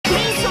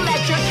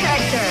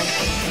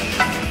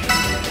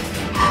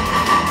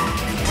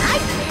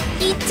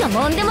ちょ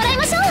揉んでもらい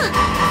ましょう。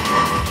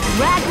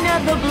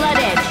 Ragna the Blood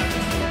Edge.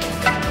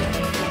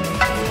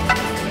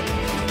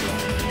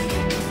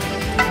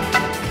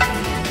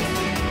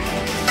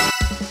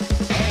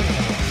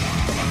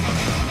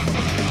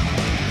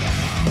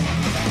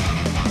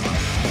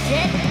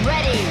 Get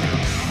ready.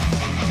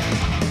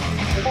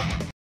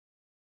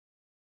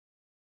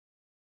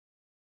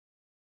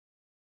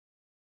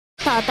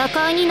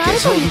 戦いになる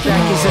といいけど。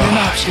 I'll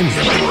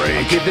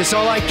give this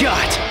all I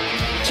got.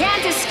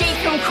 Can't escape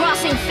from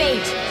crossing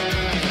fate.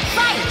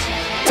 Fight.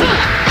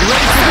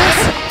 Ready for this?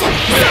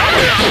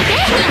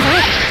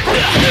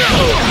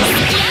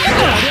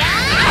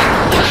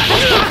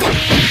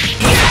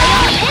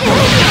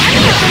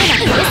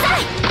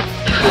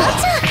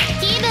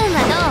 気分は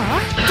ど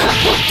う？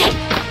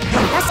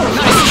私の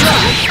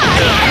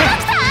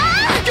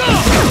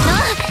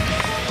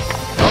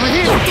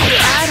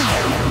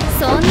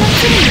そんな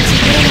すぐにち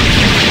ぎれない。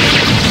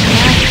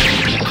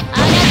あ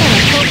なたは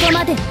ここま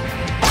で。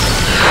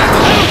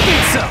 I don't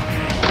think so.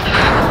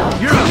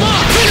 You're a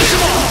mock. Finish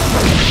him all.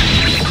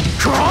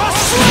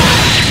 Cross.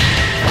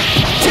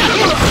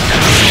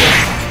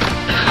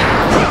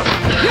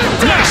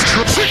 Nice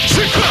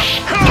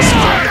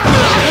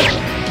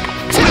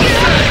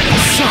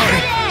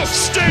Sorry.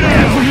 Stay down,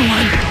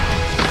 everyone.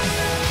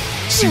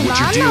 See what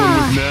you're dealing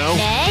with now?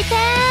 0点。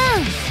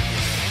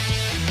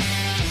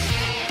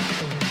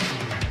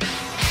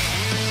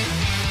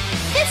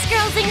 This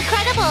girl's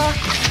incredible.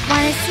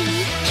 Wanna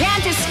see?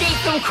 Can't escape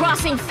from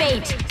crossing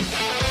fate.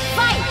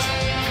 Fight.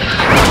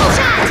 Triple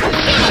shot.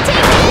 Can you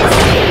take this?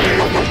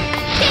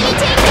 Can you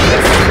take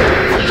this?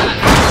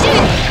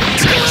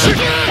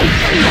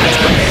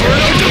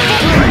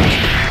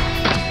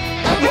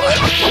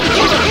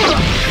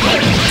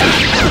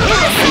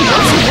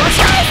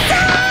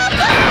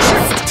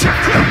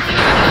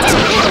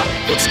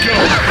 Let's go.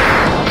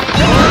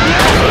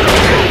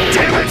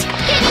 Damn it.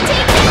 Can you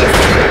take this?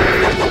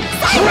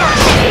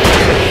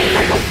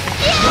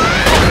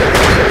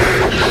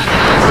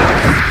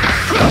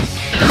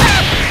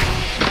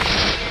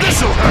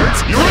 This'll hurt.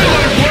 You're in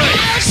my way.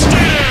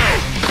 Stay down.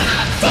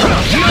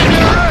 You're in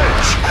your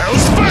edge.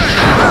 How's fire?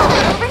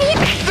 Over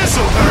here.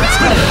 This'll hurt.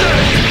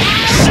 Pathetic.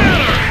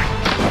 Shatter.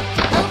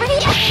 Over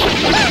here.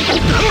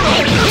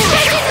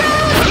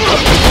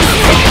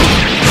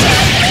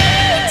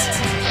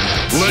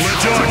 Let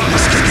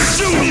darkness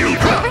consume you.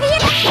 Over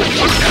here.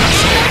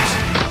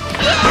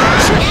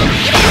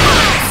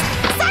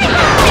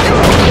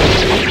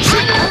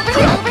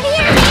 Over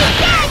here.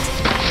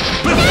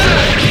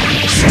 Pathetic.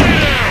 Stay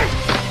down.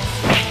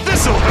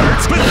 This'll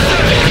hurt.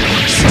 Pathetic.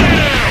 Stay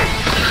down.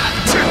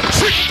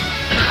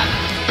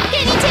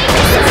 Can you take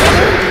this?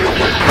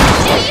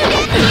 Do you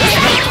get this?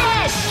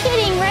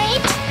 Kidding,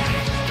 right?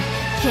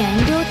 減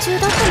量中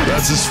だったの。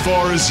 That's as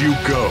far as you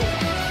go.